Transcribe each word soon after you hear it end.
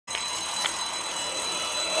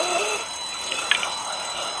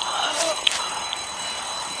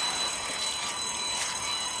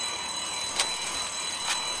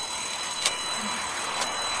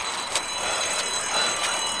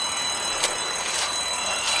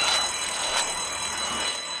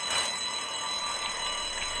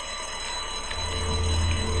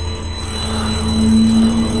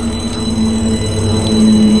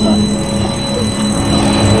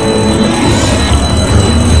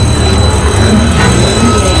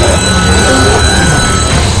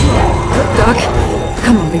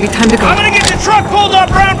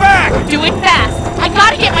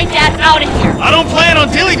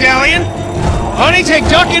Honey, take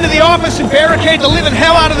Duck into the office and barricade the living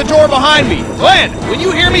hell out of the door behind me. Glenn, when you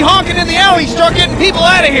hear me honking in the alley, start getting people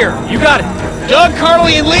out of here. You got it. Doug,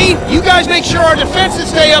 Carly, and Lee, you guys make sure our defenses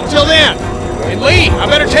stay up till then. And Lee, I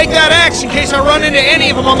better take that axe in case I run into any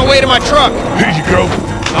of them on the way to my truck. Here you go.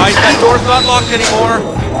 That door's not locked anymore.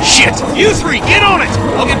 Shit! You three, get on it!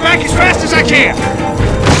 I'll get back as fast as I can.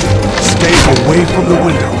 Stay away from the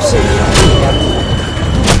windows.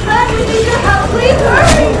 Dad, we need your help. Please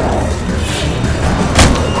hurry!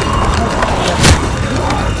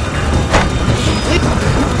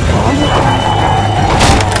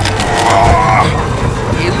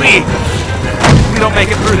 Hey, Lee, if we don't make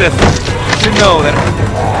it through this, you should know that I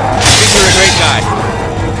think you're a great guy.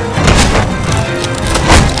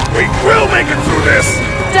 We will make it through this!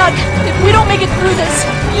 Doug, if we don't make it through this,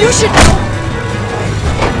 you should know.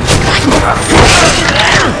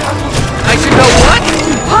 I should know what?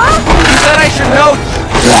 Huh? You said I should know.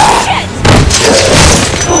 Shit!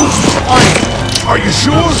 Are you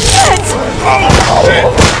sure? Shit! Oh, shit!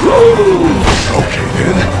 Okay,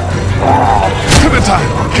 then. Clementine,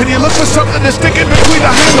 can you look for something to stick in between the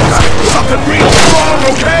handles? Something real strong,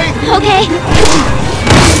 okay? Okay.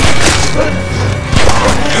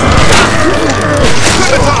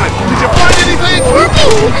 Clementine, did you find anything? Nothing!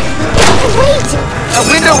 Wait! The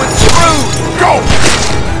window is screwed! Go!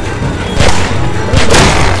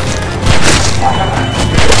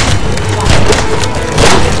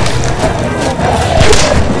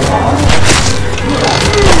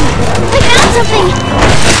 I found something!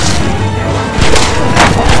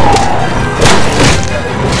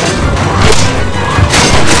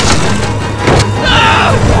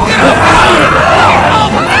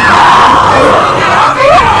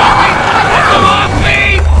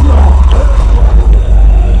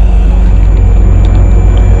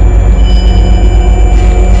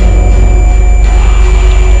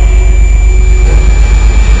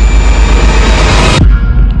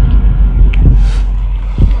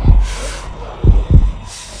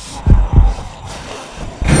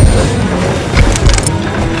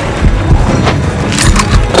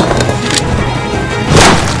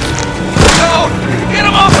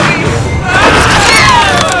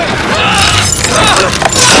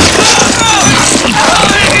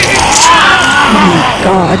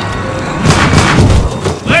 God.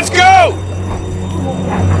 Let's go!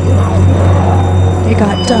 They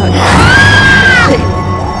got Doug.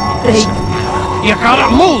 They... You gotta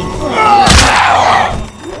move!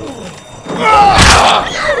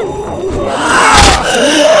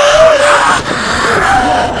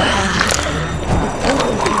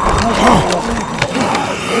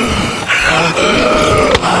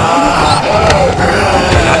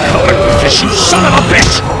 You son of a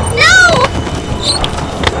bitch! No!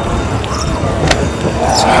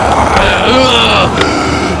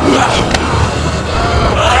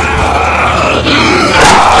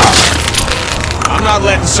 I'm not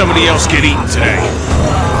letting somebody else get eaten today.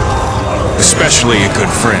 Especially a good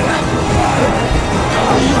friend.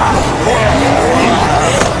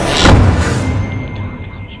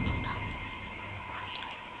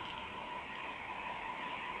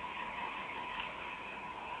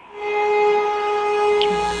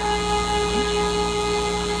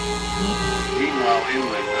 Meanwhile,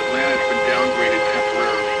 inland, Atlanta has been downgraded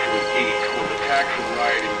temporarily to an 8, with attacks and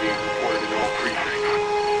rioting being reported in all precincts.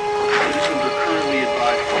 Citizens are currently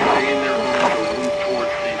advised to stay in their homes or move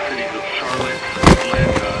towards the cities of Charlotte,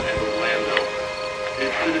 Atlanta, and Orlando.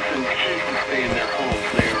 If citizens choose to stay in their homes,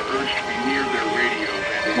 they are urged to be near their radios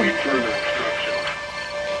and await further instructions.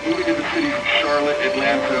 Moving to the cities of Charlotte,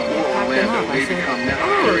 Atlanta, or Orlando may become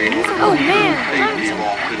necessary in order to ensure the safety of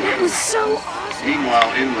all citizens. That was so awesome! Meanwhile,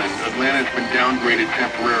 inland, Atlanta has been downgraded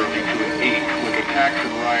temporarily to an 8, with attacks and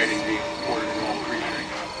rioting being reported in all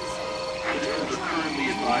precincts. Citizens are currently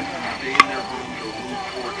advised to stay in their homes or move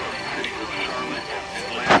towards the cities of Charlotte,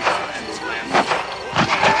 Atlanta, and Orlando.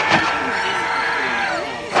 Citizens choose to stay in their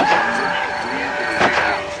homes and urged to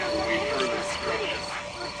leave their radios and await further instructions.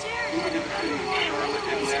 Moving to the cities of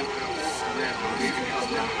Charlotte, Atlanta, or Orlando may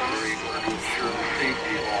become necessary in order to ensure the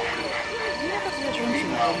safety of all citizens.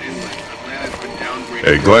 Meanwhile, inland, Atlanta has been downgraded.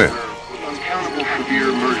 Hey, Glenn. With uncountable severe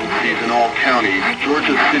emergencies in all counties,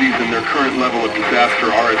 Georgia's cities and their current level of disaster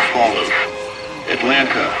are as follows.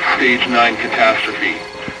 Atlanta, Stage 9 catastrophe.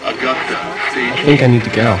 Augusta, Stage 8 I think I need to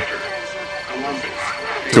go.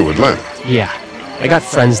 Columbus, To Atlanta. Yeah, I got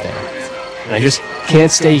friends there. And I just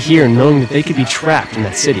can't stay here knowing that they could be trapped in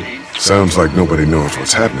that city. Sounds like nobody knows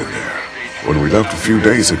what's happening there. When we left a few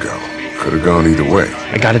days ago, could have gone either way.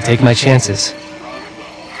 I gotta take my chances.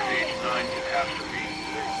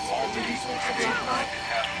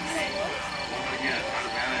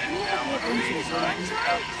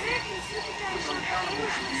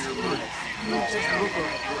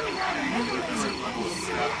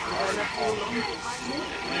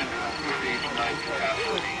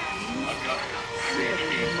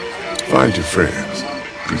 Find your friends.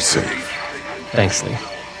 Be safe. Thanks, Lee.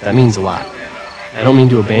 That means a lot. I don't mean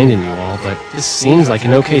to abandon you all, but this seems like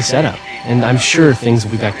an okay setup, and I'm sure things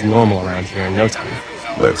will be back to normal around here in no time.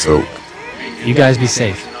 Let's hope. You guys be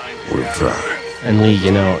safe. We'll try. And Lee,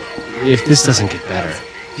 you know, if this doesn't get better,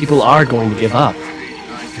 people are going to give up.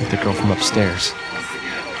 Like the girl from upstairs.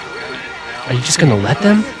 Are you just gonna let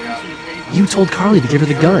them? You told Carly to give her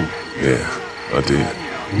the gun. Yeah, I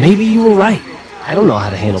did. Maybe you were right. I don't know how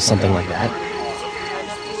to handle something like that.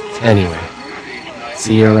 Anyway,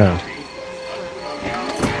 see you around.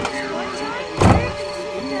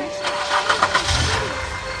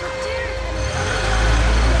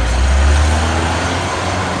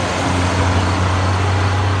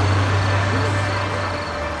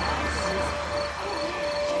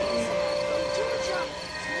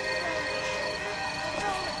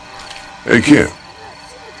 Hey, Kim.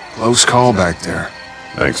 Close call back there.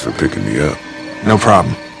 Thanks for picking me up. No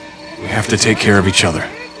problem. We have to take care of each other.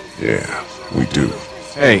 Yeah, we do.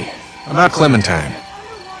 Hey, about Clementine.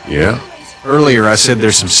 Yeah? Earlier I said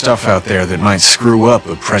there's some stuff out there that might screw up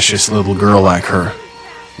a precious little girl like her.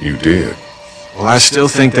 You did. Well, I still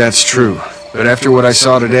think that's true. But after what I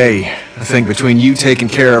saw today, I think between you taking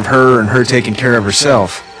care of her and her taking care of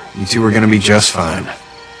herself, you two are gonna be just fine.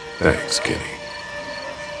 Thanks, Kenny.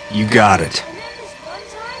 You got it.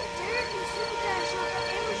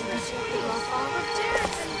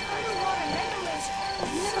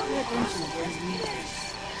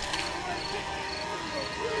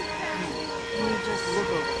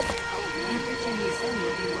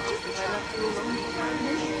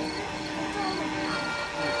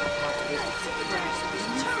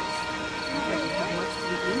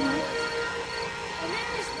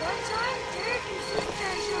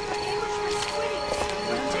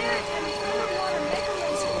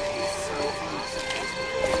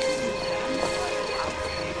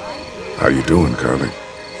 How you doing, Carly?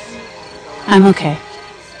 I'm okay.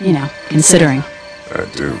 You know, considering. I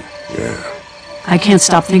do, yeah. I can't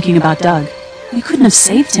stop thinking about Doug. We couldn't have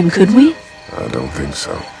saved him, could we? I don't think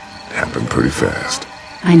so. It happened pretty fast.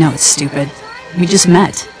 I know it's stupid. We just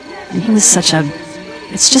met. And he was such a...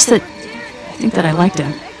 It's just that... I think that I liked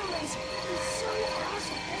him.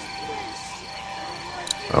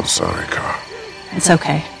 I'm sorry, Carl. It's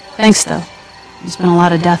okay. Thanks, though. There's been a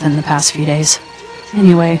lot of death in the past few days.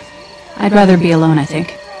 Anyway, I'd rather be alone, I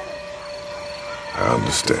think. I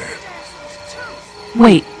understand.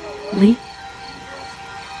 Wait, Lee?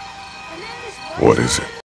 What is it?